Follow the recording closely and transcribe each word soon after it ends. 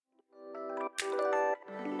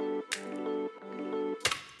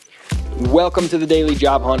Welcome to the Daily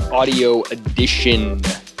Job Hunt Audio Edition,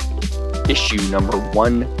 issue number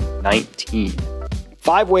 119.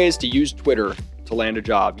 5 ways to use Twitter to land a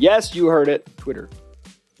job. Yes, you heard it, Twitter.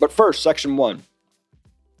 But first, section 1.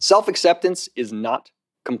 Self-acceptance is not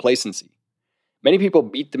complacency. Many people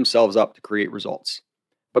beat themselves up to create results.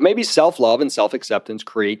 But maybe self-love and self-acceptance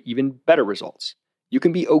create even better results. You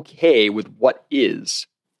can be okay with what is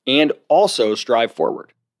and also strive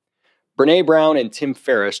forward. Brene Brown and Tim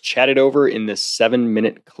Ferriss chatted over in this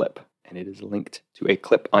 7-minute clip, and it is linked to a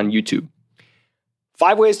clip on YouTube.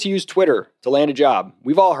 5 ways to use Twitter to land a job.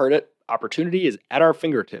 We've all heard it. Opportunity is at our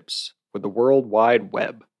fingertips with the World Wide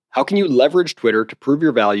Web. How can you leverage Twitter to prove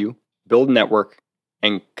your value, build a network,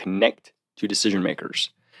 and connect to decision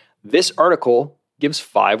makers? This article gives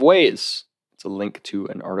 5 ways. It's a link to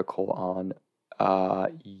an article on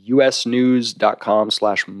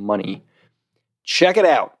usnews.com/money. Check it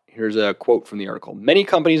out. Here's a quote from the article. Many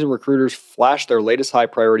companies and recruiters flash their latest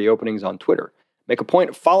high-priority openings on Twitter. Make a point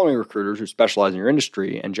of following recruiters who specialize in your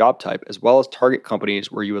industry and job type, as well as target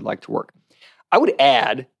companies where you would like to work. I would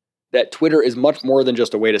add that Twitter is much more than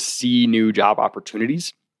just a way to see new job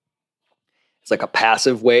opportunities. It's like a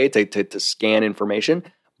passive way to scan information,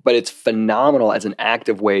 but it's phenomenal as an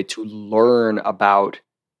active way to learn about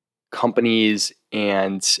companies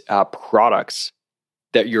and products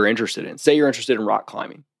that you're interested in. Say you're interested in rock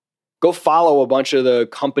climbing. Go follow a bunch of the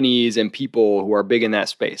companies and people who are big in that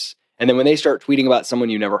space. And then when they start tweeting about someone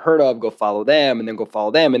you never heard of, go follow them, and then go follow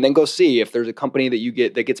them, and then go see if there's a company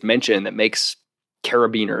that gets mentioned that makes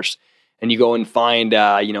carabiners. And you go and find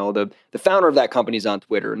the founder of that company's on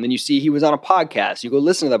Twitter, and then you see he was on a podcast. You go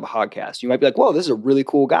listen to that podcast. You might be like, whoa, this is a really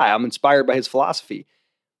cool guy. I'm inspired by his philosophy.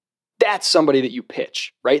 That's somebody that you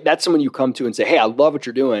pitch, right? That's someone you come to and say, hey, I love what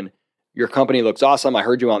you're doing. Your company looks awesome. I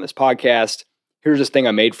heard you on this podcast. Here's this thing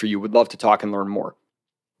I made for you. Would love to talk and learn more.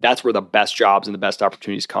 That's where the best jobs and the best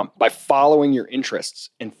opportunities come, by following your interests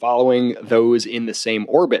and following those in the same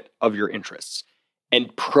orbit of your interests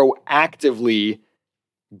and proactively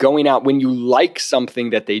going out when you like something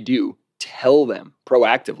that they do. Tell them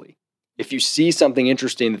proactively. If you see something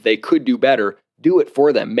interesting that they could do better, do it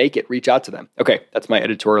for them. Make it. Reach out to them. Okay, that's my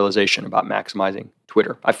editorialization about maximizing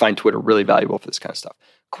Twitter. I find Twitter really valuable for this kind of stuff.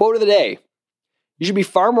 Quote of the day. You should be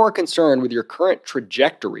far more concerned with your current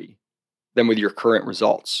trajectory than with your current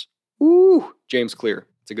results. Ooh, James Clear.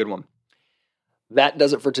 It's a good one. That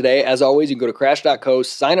does it for today. As always, you can go to crash.co,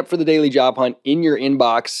 sign up for the Daily Job Hunt in your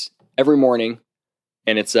inbox every morning.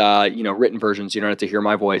 And it's written versions. You don't have to hear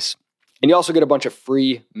my voice. And you also get a bunch of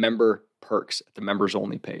free member perks at the members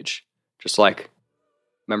only page. Just like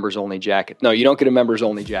members only jacket. No, you don't get a members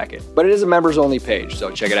only jacket, but it is a members only page.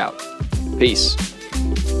 So check it out. Peace.